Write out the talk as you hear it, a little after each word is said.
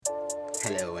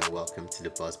Hello and welcome to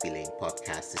the Busby Lane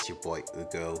podcast. It's your boy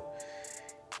Ugo.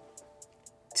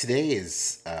 Today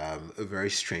is a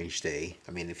very strange day.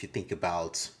 I mean, if you think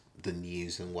about the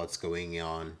news and what's going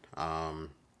on,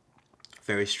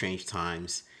 very strange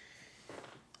times.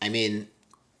 I mean,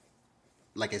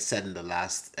 like I said in the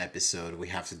last episode, we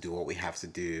have to do what we have to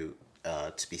do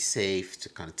to be safe, to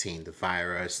contain the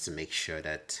virus, to make sure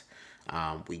that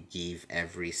we give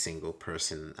every single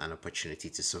person an opportunity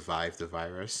to survive the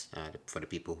virus for the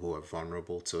people who are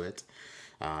vulnerable to it.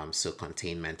 So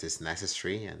containment is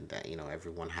necessary, and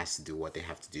everyone has to do what they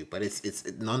have to do. But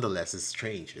nonetheless it's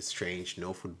strange. It's strange.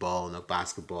 No football, no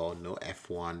basketball, no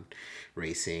F1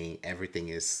 racing. Everything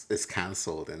is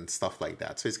cancelled and stuff like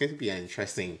that. So it's going to be an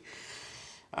interesting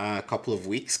couple of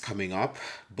weeks coming up.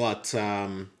 But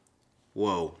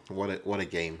whoa, what a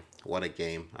game! What a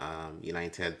game!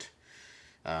 United,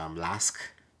 LASK.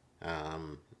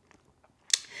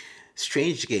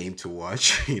 Strange game to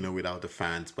watch, without the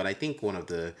fans. But I think one of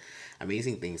the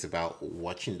amazing things about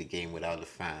watching the game without the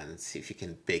fans, if you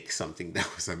can pick something that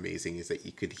was amazing, is that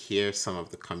you could hear some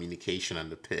of the communication on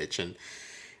the pitch, and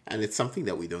it's something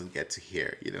that we don't get to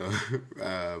hear.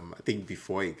 I think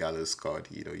before Igalo scored,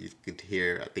 you could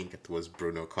hear. I think it was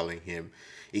Bruno calling him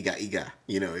Iga Iga.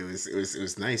 It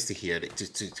was nice to hear that,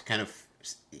 to kind of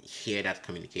hear that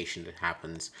communication that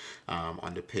happens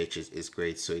on the pitch is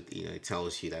great. So it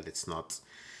tells you that it's not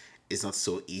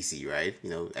so easy, right?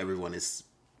 Everyone is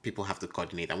people have to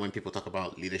coordinate, and when people talk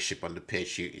about leadership on the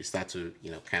pitch, you start to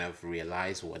kind of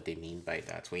realize what they mean by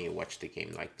that when you watch the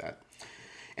game like that.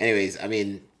 Anyways, I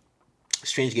mean,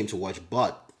 strange game to watch,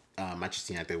 but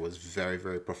Manchester United was very,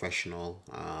 very professional.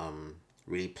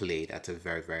 Really played at a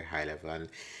very, very high level, and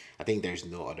I think there's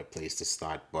no other place to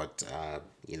start but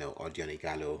Odion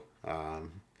Igalo.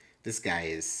 This guy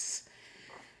is,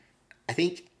 I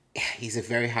think, he's a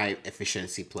very high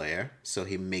efficiency player, so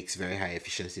he makes very high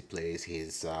efficiency plays.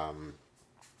 His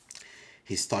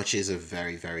touches are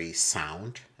very, very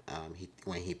sound.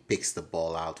 When he picks the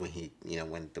ball out,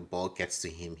 when the ball gets to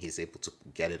him, he's able to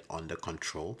get it under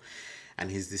control, and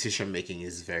his decision making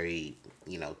is very,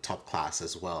 top class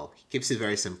as well. He keeps it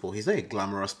very simple. He's not a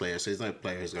glamorous player, so he's not a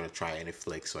player who's gonna try any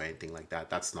flicks or anything like that.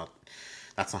 That's not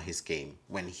his game.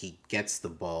 When he gets the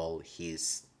ball,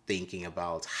 he's thinking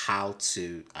about how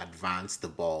to advance the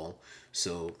ball.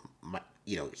 So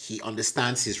he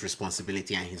understands his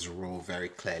responsibility and his role very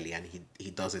clearly, and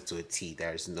he does it to a T.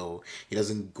 He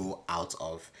doesn't go out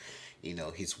of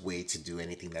his way to do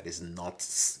anything that is not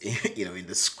in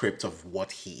the script of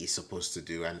what he is supposed to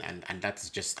do, and that's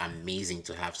just amazing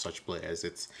to have such players.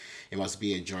 It must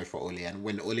be a joy for Ole. And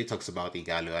when Ole talks about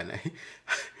Igalo, and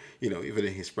even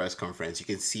in his press conference, you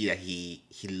can see that he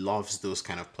loves those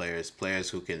kind of players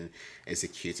who can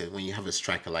execute. And when you have a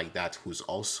striker like that who's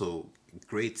also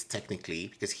great technically,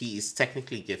 because he is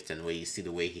technically gifted, where you see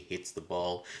the way he hits the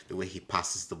ball, the way he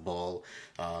passes the ball,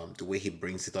 the way he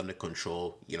brings it under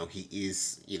control. He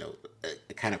is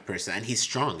a kind of person, and he's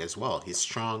strong as well. He's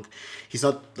strong. He's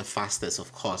not the fastest,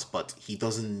 of course, but he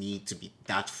doesn't need to be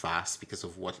that fast because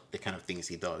of what the kind of things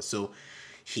he does. So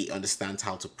he understands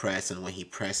how to press, and when he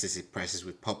presses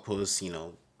with purpose.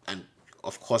 And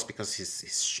of course, because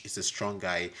he's a strong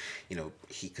guy,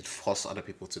 he could force other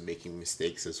people to making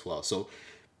mistakes as well. So,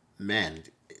 man,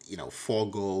 4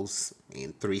 goals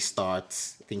in 3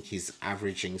 starts. I think he's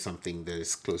averaging something that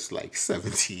is close to like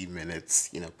 70 minutes,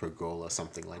 per goal or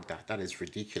something like that. That is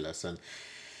ridiculous. And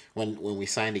when we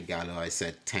signed Igalo, I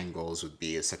said 10 goals would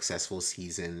be a successful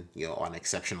season, or an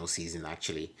exceptional season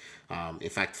actually. In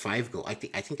fact, 5 goals. I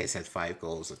think I said 5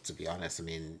 goals, to be honest. I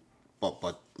mean,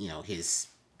 but he's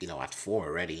at 4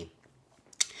 already.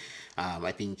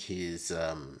 I think he's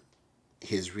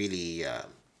really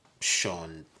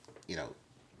shown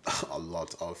a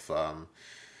lot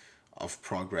of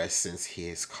progress since he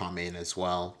has come in as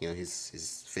well.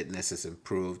 His fitness has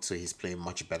improved, so he's playing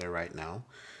much better right now.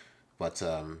 But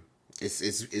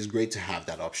it's great to have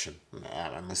that option.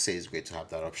 I must say it's great to have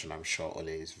that option. I'm sure Ole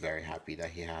is very happy that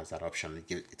he has that option.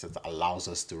 It allows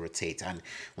us to rotate. And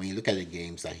when you look at the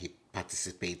games that he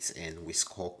participates in, we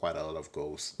score quite a lot of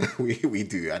goals. we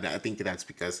do, and I think that's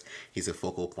because he's a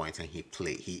focal point, and he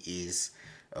is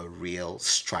a real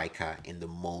striker in the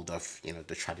mold of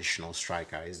the traditional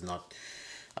striker. He's not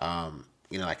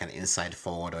like an inside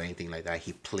forward or anything like that.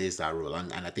 He plays that role,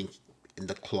 and I think in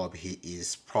the club he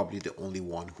is probably the only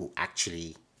one who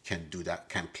actually can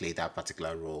play that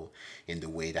particular role in the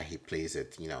way that he plays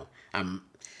it. I'm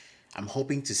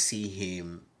hoping to see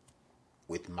him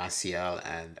with Martial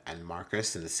and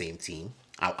Marcus in the same team.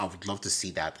 I would love to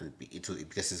see that, and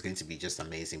because it's going to be just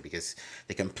amazing because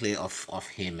they can play off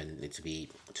him, and to be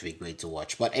great to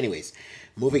watch. But anyways,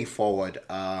 moving forward,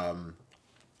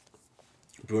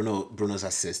 Bruno's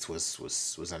assist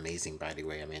was amazing, by the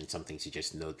way. I mean, something to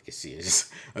just note because he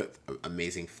is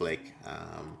amazing flick.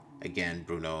 Again,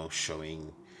 Bruno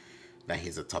showing that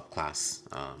he's a top class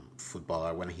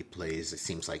footballer. When he plays, it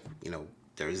seems like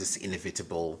there is this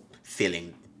inevitable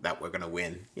feeling that we're gonna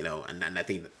win. And I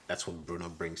think that's what Bruno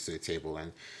brings to the table,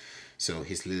 and so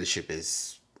his leadership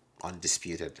is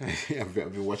undisputed. I've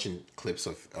been watching clips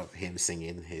of him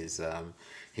singing his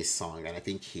song, and I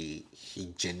think he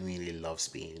genuinely loves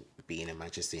being a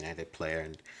Manchester United player,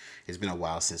 and it's been a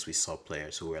while since we saw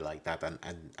players who were like that,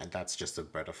 and that's just a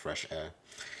breath of fresh air.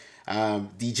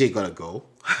 DJ got a goal,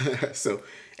 so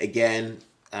again,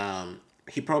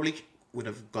 he probably would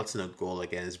have gotten a goal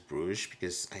against Bruges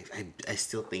because I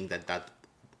still think that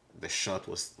the shot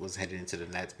was headed into the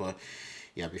net, but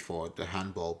yeah, before the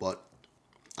handball, but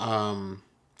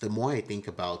the more I think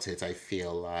about it, I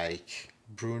feel like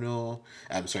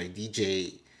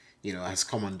DJ, has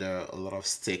come under a lot of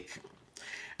stick.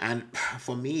 And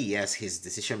for me, yes, his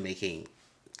decision making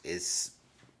is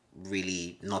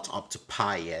really not up to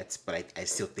par yet, but I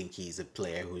still think he's a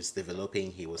player who's developing.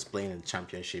 He was playing in the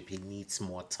championship. He needs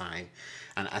more time.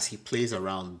 And as he plays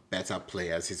around better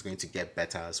players, he's going to get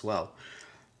better as well.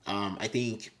 I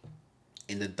think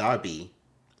in the derby,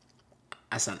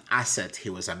 as an asset, he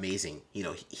was amazing.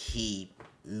 He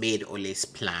made Ole's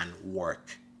plan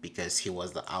work because he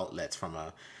was the outlet from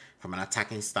an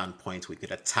attacking standpoint. We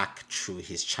could attack through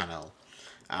his channel.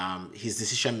 His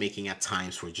decision making at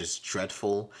times were just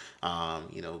dreadful.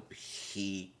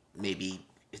 He maybe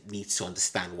needs to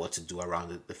understand what to do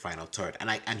around the final third,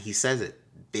 and he says it.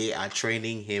 They are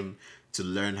training him to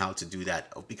learn how to do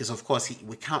that because, of course,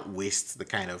 we can't waste the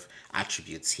kind of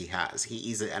attributes he has.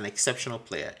 He is an exceptional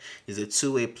player. He's a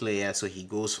two-way player, so he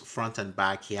goes front and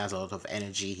back. He has a lot of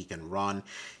energy. He can run.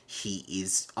 He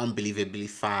is unbelievably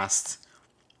fast,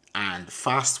 and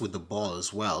fast with the ball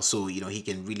as well. So he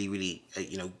can really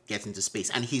get into space,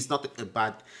 and he's not a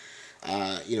bad.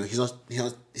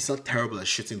 He's not terrible at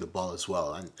shooting the ball as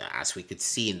well, and as we could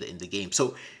see in the game.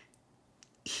 So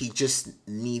he just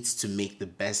needs to make the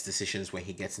best decisions when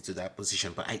he gets into that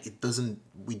position. But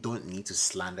we don't need to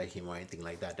slander him or anything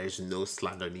like that. There's no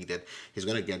slander needed. He's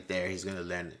gonna get there. He's gonna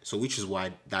learn. So which is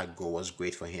why that goal was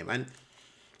great for him. And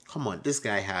come on, this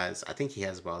guy I think he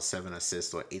has about 7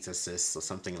 assists or 8 assists or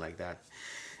something like that.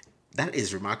 That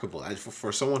is remarkable. And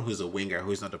for someone who's a winger,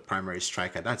 who's not a primary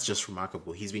striker, that's just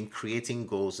remarkable. He's been creating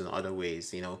goals in other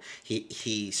ways.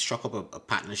 He struck up a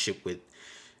partnership with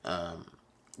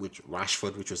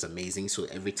Rashford, which was amazing. So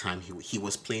every time he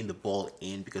was playing the ball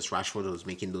in because Rashford was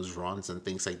making those runs and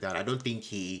things like that. I don't think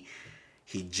he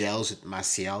gels with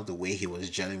Martial the way he was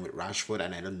gelling with Rashford,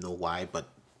 and I don't know why, but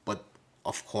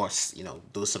of course,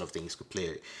 those sort of things could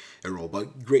play a role.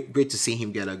 But great to see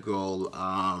him get a goal.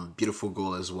 Beautiful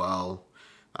goal as well.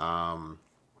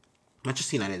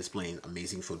 Manchester United is playing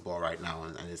amazing football right now,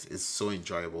 and it's so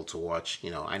enjoyable to watch.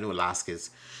 I know LASK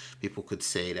people could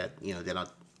say that they're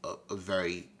not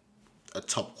a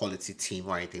top quality team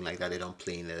or anything like that. They don't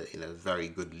play in a very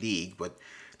good league, but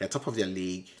they're top of their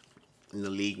league, in the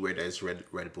league where there's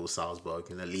Red Bull Salzburg,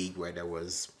 in the league where there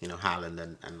was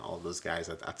Haaland and all those guys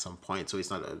at some point. So it's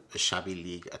not a shabby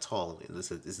league at all. This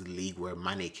is the league where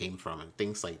Mane came from and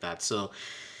things like that. So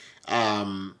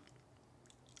I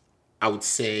would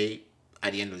say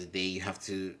at the end of the day, you have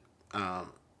to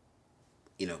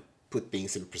put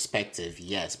things in perspective,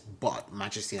 yes, but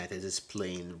Manchester United is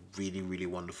playing really, really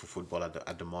wonderful football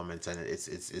at the moment, and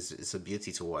it's a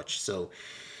beauty to watch. So,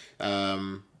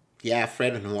 yeah,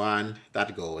 Fred and Juan,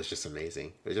 that goal was just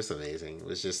amazing. It was just amazing. It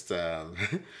was just, the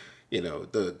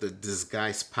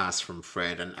disguised pass from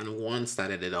Fred, and Juan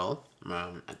started it all.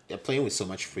 They're playing with so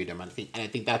much freedom, and I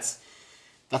think that's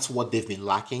what they've been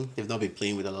lacking. They've not been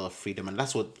playing with a lot of freedom, and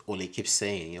that's what Ole keeps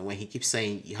saying. When he keeps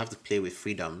saying you have to play with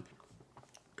freedom,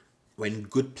 when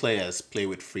good players play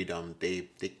with freedom, they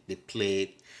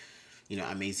play,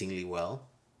 amazingly well.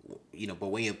 But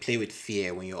when you play with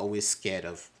fear, when you're always scared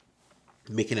of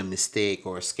making a mistake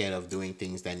or scared of doing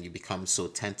things, then you become so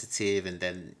tentative, and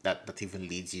then that even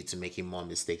leads you to making more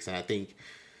mistakes. And I think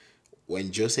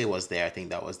when Jose was there, I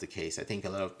think that was the case. I think a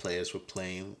lot of players were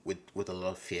playing with a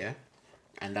lot of fear,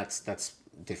 and that's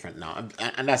different now,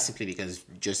 and that's simply because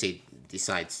Jose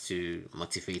decides to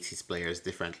motivate his players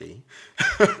differently.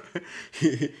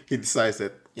 he decides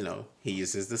that he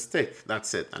uses the stick.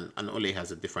 That's it. And Ole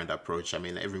has a different approach. I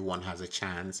mean, everyone has a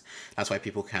chance. That's why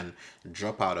people can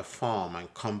drop out of form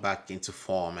and come back into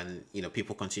form, and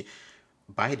people continue.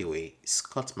 By the way,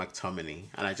 Scott McTominay,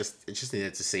 and I just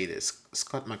needed to say this.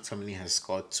 Scott McTominay has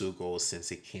scored 2 goals since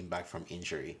he came back from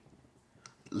injury.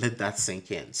 Let that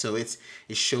sink in. So it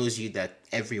shows you that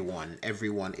everyone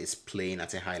is playing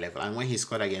at a high level. And when he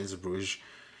scored against Bruges,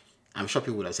 I'm sure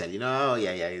people would have said, oh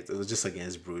yeah, yeah, it was just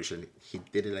against Bruges, and he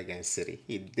did it against City.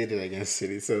 He did it against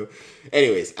City. So,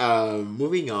 anyways,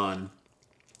 moving on.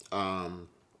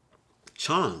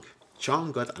 Chong,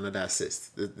 Chong got another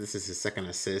assist. This is his second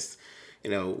assist.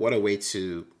 What a way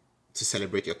to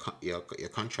celebrate your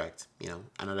contract.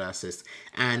 Another assist.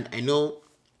 And I know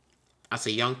as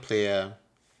a young player,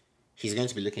 he's going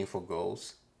to be looking for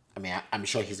goals. I mean, I'm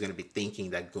sure he's going to be thinking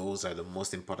that goals are the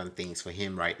most important things for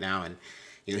him right now, and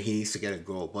he needs to get a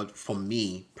goal. But for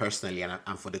me personally, and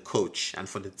for the coach and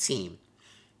for the team,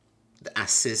 the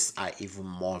assists are even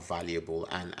more valuable,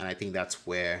 and I think that's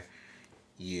where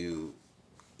you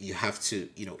you have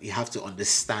to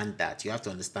understand that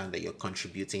you're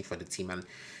contributing for the team, and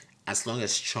as long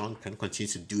as Chong can continue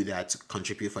to do that, to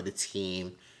contribute for the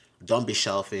team, don't be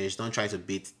selfish, don't try to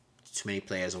beat too many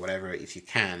players or whatever. If you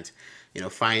can't,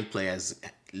 find players,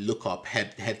 look up,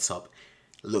 heads up.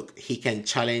 Look, he can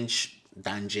challenge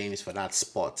Dan James for that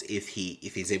spot if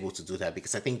he's able to do that,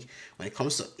 because I think when it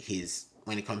comes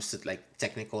to like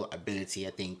technical ability,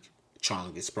 I think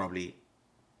Chong is probably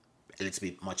a little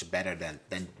bit much better than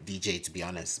DJ, to be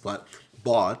honest.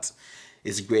 But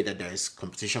it's great that there's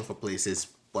competition for places.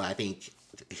 But I think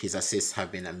his assists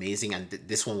have been amazing, and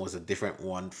this one was a different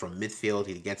one from midfield.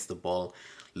 He gets the ball,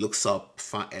 looks up,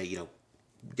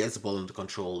 gets the ball under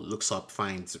control, looks up,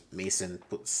 finds Mason,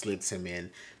 slips him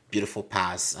in, beautiful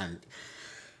pass, and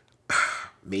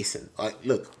Mason.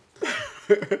 Look,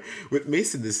 with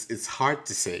Mason, this it's hard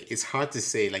to say. It's hard to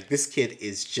say. Like, this kid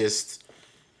is just,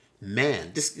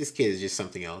 man. This kid is just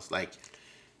something else. Like,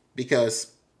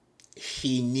 because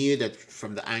he knew that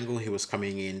from the angle he was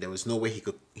coming in, there was no way he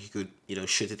could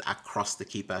shoot it across the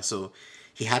keeper. So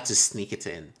he had to sneak it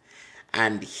in,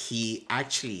 and he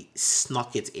actually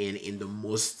snuck it in the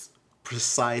most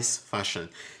precise fashion.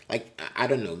 Like, I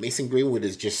don't know, Mason Greenwood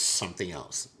is just something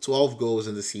else. 12 goals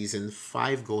in the season,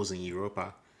 5 goals in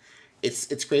Europa.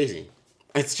 It's crazy.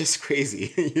 It's just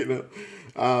crazy,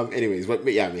 Anyways, but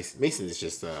yeah, Mason is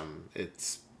just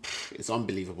it's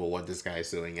unbelievable what this guy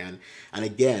is doing, and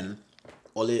again,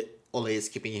 Ole is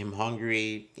keeping him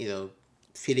hungry,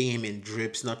 feeding him in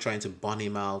drips, not trying to burn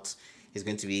him out. He's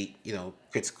going to be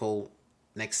critical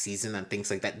next season and things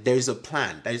like that. There's a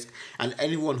plan. And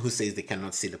anyone who says they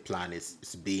cannot see the plan is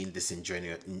being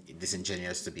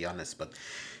disingenuous, to be honest. But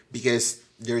because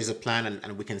there is a plan,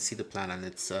 and we can see the plan, and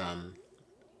it's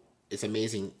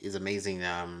amazing. It's amazing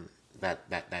that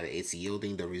it's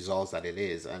yielding the results that it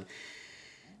is. And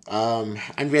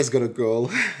Andreas got a goal.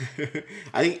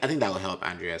 I think that will help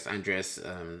Andreas. Andreas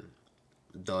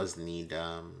does need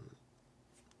a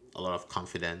lot of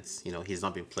confidence. He's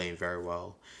not been playing very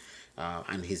well,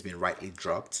 and he's been rightly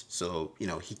dropped. So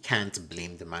he can't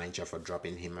blame the manager for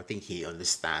dropping him. I think he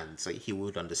understands. So he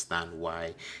would understand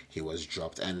why he was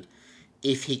dropped, and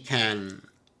if he can,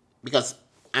 because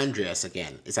Andreas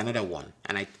again is another one,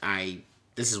 and I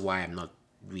this is why I'm not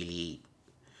really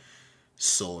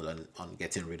sold on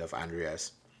getting rid of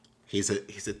Andreas. He's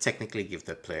a technically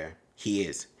gifted player. He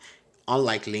is.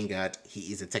 Unlike Lingard,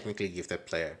 he is a technically gifted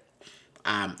player.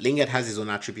 Lingard has his own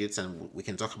attributes, and we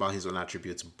can talk about his own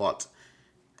attributes, but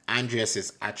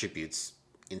Andreas's attributes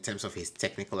in terms of his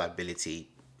technical ability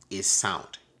is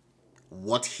sound.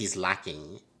 What he's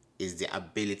lacking is the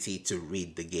ability to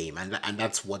read the game, and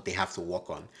that's what they have to work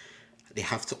on. They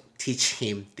have to teach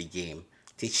him the game,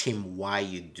 teach him why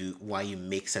you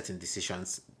make certain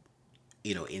decisions,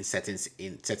 in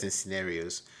certain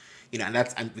scenarios,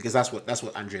 and because that's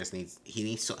what Andreas needs. He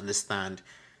needs to understand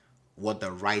what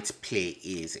the right play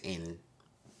is in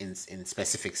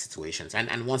specific situations,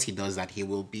 and once he does that, he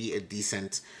will be a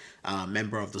decent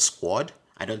member of the squad.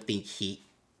 I don't think he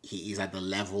is at the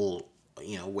level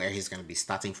where he's going to be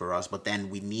starting for us, but then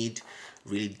we need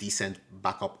really decent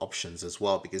backup options as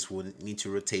well, because we need to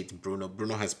rotate Bruno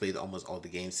has played almost all the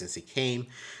games since he came,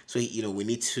 so we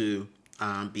need to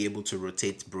be able to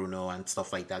rotate Bruno and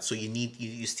stuff like that. So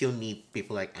you still need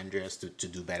people like Andreas to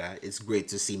do better. It's great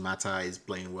to see Mata is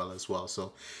playing well as well,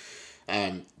 so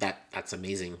that's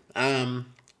amazing. I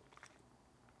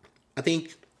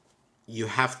think you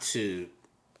have to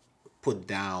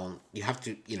you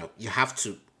have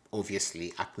to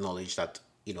obviously acknowledge that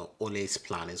Ole's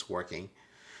plan is working.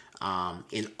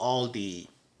 In all the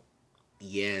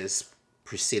years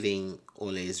preceding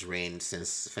Ole's reign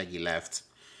since Fergie left,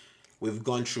 we've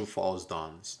gone through falls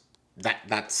dawns.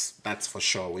 That's for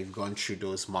sure. We've gone through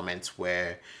those moments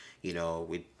where,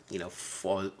 with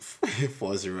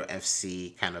 4-0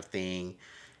 FC kind of thing.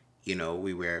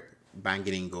 We were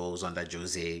banging in goals under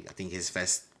Jose. I think his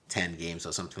first 10 games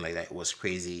or something like that, it was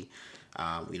crazy.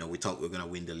 We thought we were going to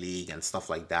win the league and stuff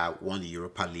like that. Won the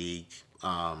Europa League.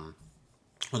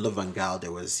 Under Van Gaal,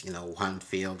 there was, one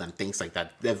failed and things like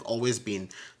that. There've always been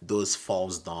those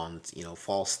false dawns,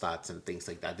 false starts and things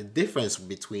like that. The difference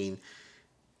between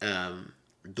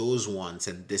those ones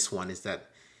and this one is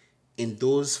that in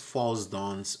those false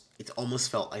dawns, it almost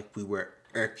felt like we were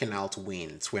irking out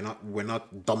wins. We're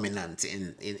not dominant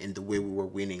in the way we were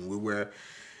winning. We were,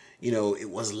 it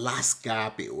was last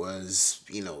gap. It was,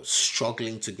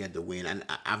 struggling to get the win. And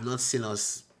I've not seen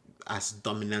us as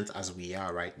dominant as we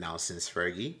are right now since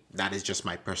Fergie. That is just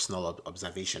my personal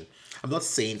observation. I'm not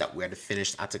saying that we're the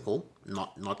finished article.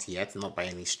 Not yet, not by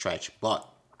any stretch, but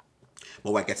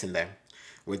we're getting there.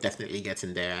 We're definitely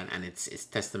getting there, and it's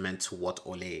testament to what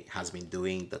Ole has been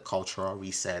doing, the cultural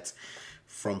reset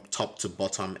from top to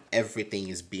bottom. Everything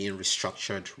is being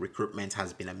restructured. Recruitment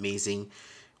has been amazing.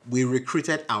 We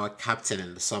recruited our captain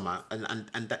in the summer, and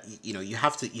that, you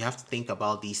have to think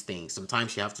about these things.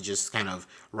 Sometimes you have to just kind of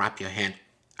wrap your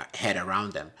head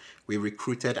around them. We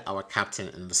recruited our captain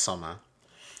in the summer.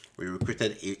 We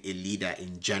recruited a leader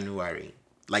in January.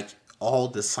 Like all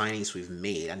the signings we've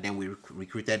made, and then we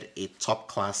recruited a top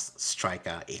class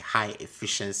striker, a high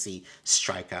efficiency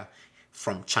striker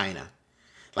from China.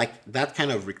 Like that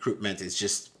kind of recruitment is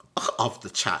just off the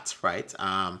chart, right?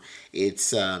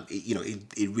 It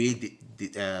really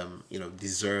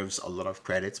deserves a lot of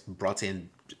credit. Brought in,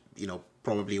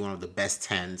 probably one of the best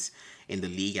hands in the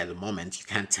league at the moment. You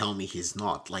can't tell me he's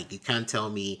not. Like, you can't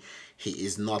tell me he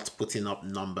is not putting up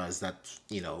numbers that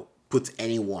put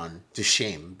anyone to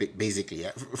shame. Basically,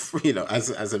 as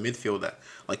a midfielder,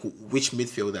 like which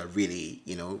midfielder really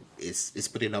is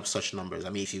putting up such numbers? I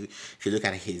mean, if you look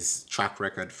at his track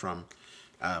record from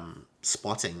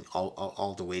Sporting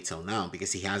all the way till now,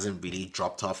 because he hasn't really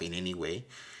dropped off in any way.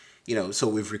 So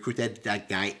we've recruited that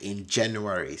guy in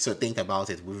January. So think about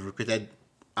it. We've recruited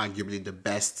arguably the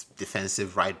best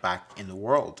defensive right back in the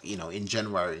world, in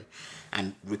January,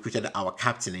 and recruited our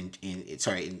captain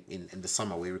in the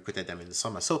summer. We recruited them in the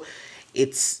summer. So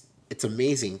it's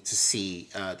amazing to see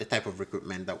the type of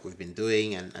recruitment that we've been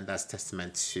doing, and that's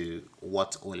testament to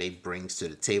what Ole brings to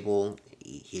the table.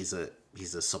 He's a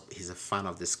fan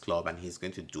of this club, and he's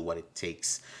going to do what it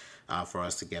takes for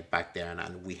us to get back there,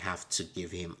 and we have to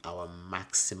give him our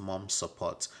maximum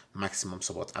support.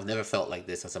 I've never felt like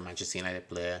this as a Manchester United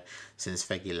player since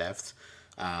Fergie left.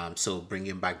 So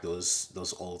bringing back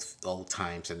those old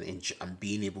times, and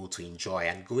being able to enjoy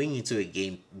and going into a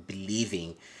game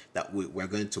believing that we're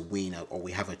going to win, or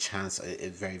we have a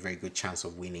very, very good chance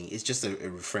of winning. It's just a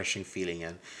refreshing feeling,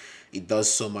 and it does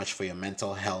so much for your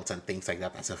mental health and things like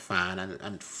that as a fan.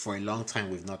 And for a long time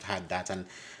we've not had that, and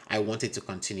I want it to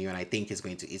continue, and I think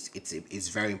it's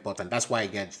very important. That's why I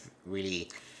get really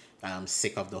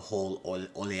sick of the whole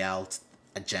Ole out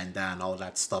agenda and all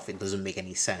that stuff. It doesn't make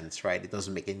any sense, right? It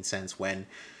doesn't make any sense when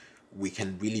we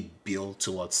can really build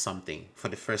towards something. For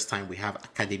the first time, we have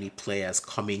academy players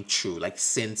coming through, like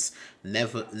since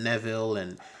Neville,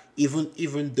 and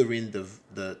even during the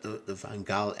Van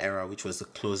Gaal era, which was the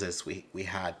closest we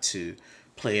had to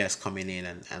players coming in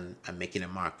and making a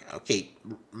mark. Okay,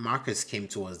 Marcus came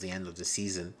towards the end of the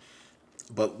season,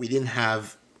 but we didn't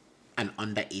have an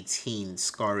under 18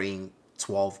 scoring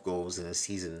 12 goals in a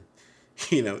season.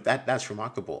 That's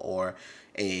remarkable. Or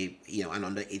an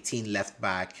under 18 left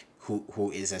back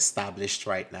who is established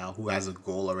right now, who has a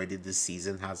goal already this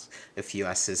season, has a few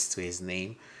assists to his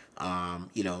name.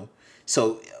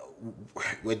 So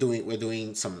we're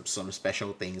doing some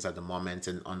special things at the moment,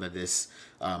 and under this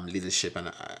leadership,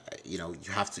 and you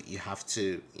have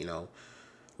to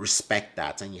respect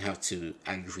that, and you have to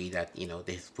agree that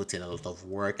they've put in a lot of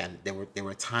work, and there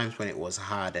were times when it was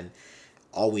hard, and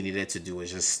all we needed to do was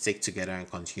just stick together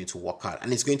and continue to work hard.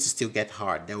 And it's going to still get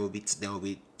hard. There will be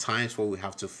times where we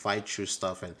have to fight through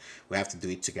stuff, and we have to do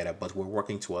it together, but we're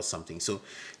working towards something. So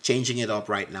changing it up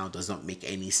right now does not make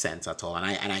any sense at all. And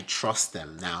I trust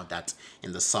them now that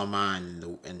in the summer and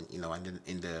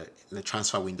in the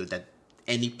transfer window, that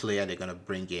any player they're going to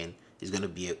bring in is going to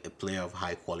be a player of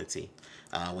high quality.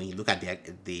 When you look at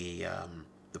the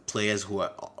players who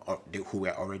were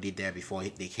already there before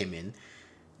they came in,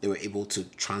 they were able to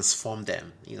transform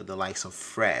them. The likes of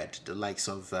Fred, the likes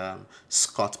of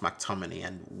Scott McTominay,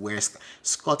 and where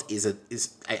Scott is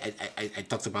I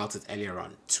talked about it earlier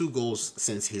on. 2 goals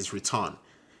since his return.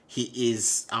 He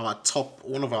is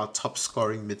one of our top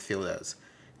scoring midfielders.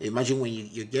 Imagine when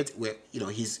you get where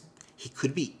he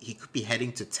could be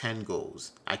heading to 10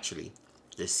 goals actually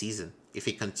this season. if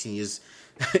he continues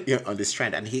on this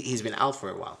trend, and he's been out for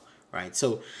a while, right?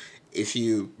 So if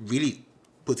you really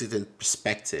put it in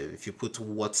perspective, if you put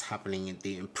what's happening in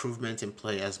the improvement in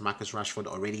players, Marcus Rashford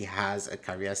already has a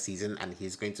career season and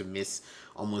he's going to miss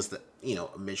almost the,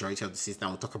 a majority of the season. Now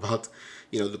we'll talk about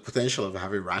the potential of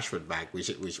having Rashford back,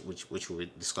 which we'll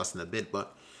discuss in a bit.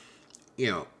 But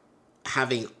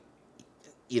having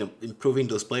improving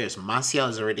those players. Martial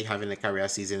is already having a career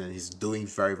season and he's doing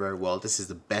very, very well. This is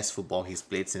the best football he's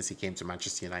played since he came to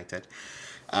Manchester United.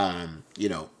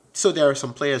 So there are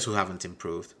some players who haven't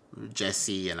improved.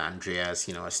 Jesse and Andreas,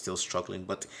 are still struggling,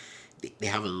 but they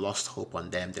haven't lost hope on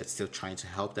them. They're still trying to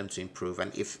help them to improve.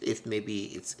 And if maybe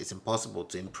it's impossible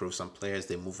to improve some players,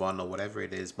 they move on or whatever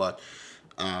it is. But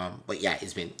yeah,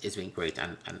 it's been great.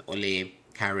 And Ole,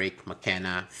 Carrick,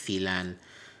 McKenna, Phelan,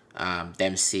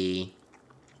 Dempsey.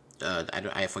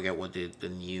 I forget what the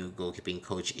new goalkeeping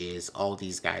coach is. All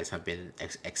these guys have been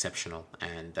exceptional,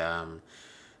 and I'm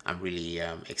really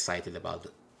excited about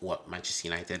what Manchester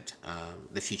United,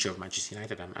 the future of Manchester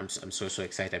United. I'm so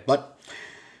excited. But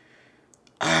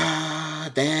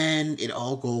then it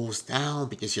all goes down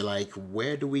because you're like,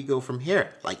 where do we go from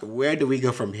here? Right?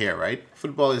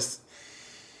 Football is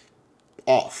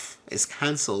off. It's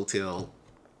cancelled till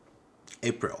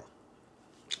April,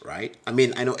 right? I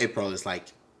mean, I know April is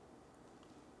like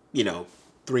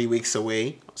 3 weeks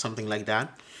away, something like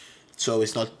that. So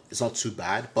it's not too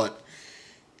bad, but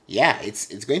yeah, it's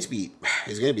going to be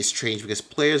strange because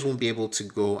players won't be able to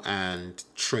go and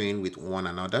train with one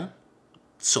another.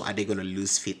 So are they going to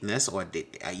lose fitness, or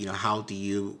how do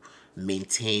you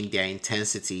maintain their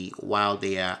intensity while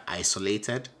they are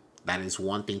isolated? That is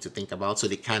one thing to think about. So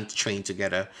they can't train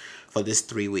together for this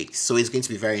 3 weeks. So it's going to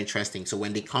be very interesting. So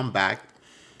when they come back,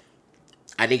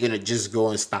 are they gonna just go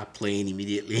and start playing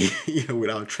immediately,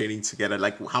 without training together?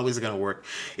 Like, how is it gonna work?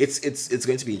 It's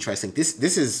going to be interesting.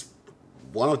 This is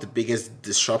one of the biggest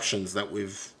disruptions that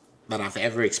I've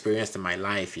ever experienced in my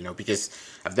life. Because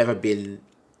I've never been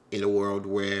in a world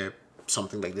where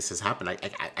something like this has happened. I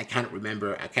can't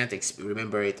remember. I can't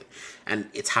remember it, and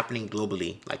it's happening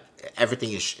globally. Like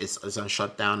everything is on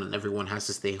shutdown, and everyone has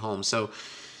to stay home. So,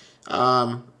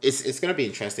 it's gonna be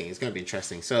interesting. It's gonna be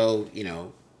interesting. So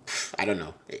I don't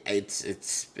know. It's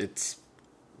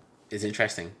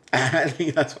interesting. I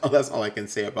think that's all I can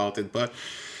say about it. But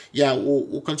yeah,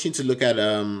 we'll continue to look at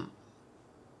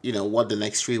what the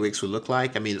next 3 weeks will look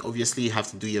like. I mean, obviously you have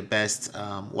to do your best.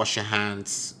 Wash your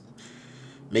hands.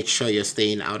 Make sure you're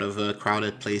staying out of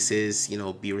crowded places.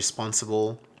 Be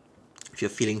responsible. If you're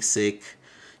feeling sick,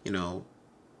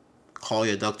 call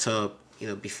your doctor.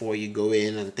 Before you go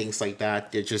in and things like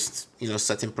that. They're just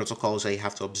certain protocols that you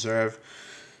have to observe.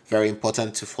 Very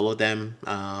important to follow them.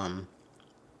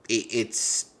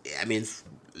 It's I mean,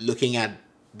 looking at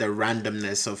the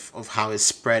randomness of how it's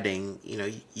spreading,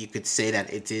 you could say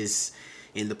that it is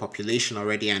in the population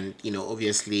already, and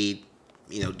obviously,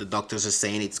 the doctors are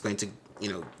saying it's going to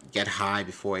get high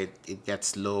before it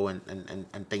gets low,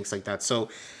 and things like that. So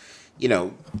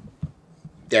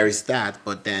there is that,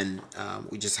 but then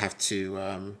we just have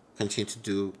to continue to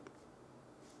do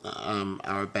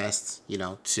our best,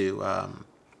 to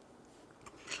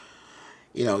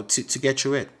get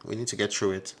through it. We need to get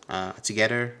through it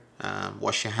together.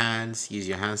 Wash your hands. Use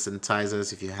your hand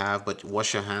sanitizers if you have, but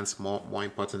wash your hands more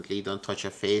importantly. Don't touch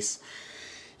your face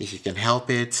if you can help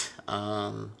it.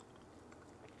 And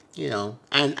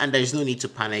there's no need to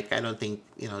panic. I don't think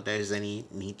there's any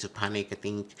need to panic. I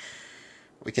think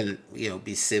we can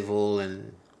be civil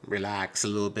and relax a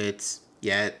little bit.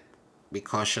 Yeah, be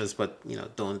cautious, but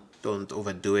don't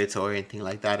overdo it or anything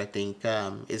like that. I think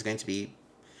it's going to be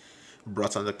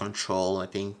brought under control. I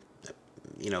think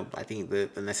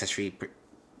the necessary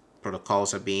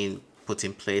protocols are being put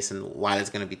in place, and while it's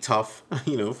going to be tough,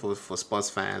 for sports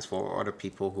fans, for other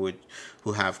people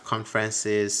who have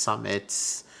conferences,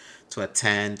 summits to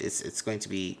attend, it's going to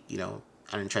be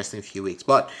an interesting few weeks.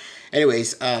 But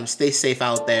anyways, stay safe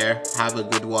out there. Have a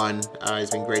good one.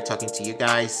 It's been great talking to you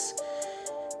guys.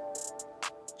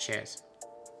 Cheers.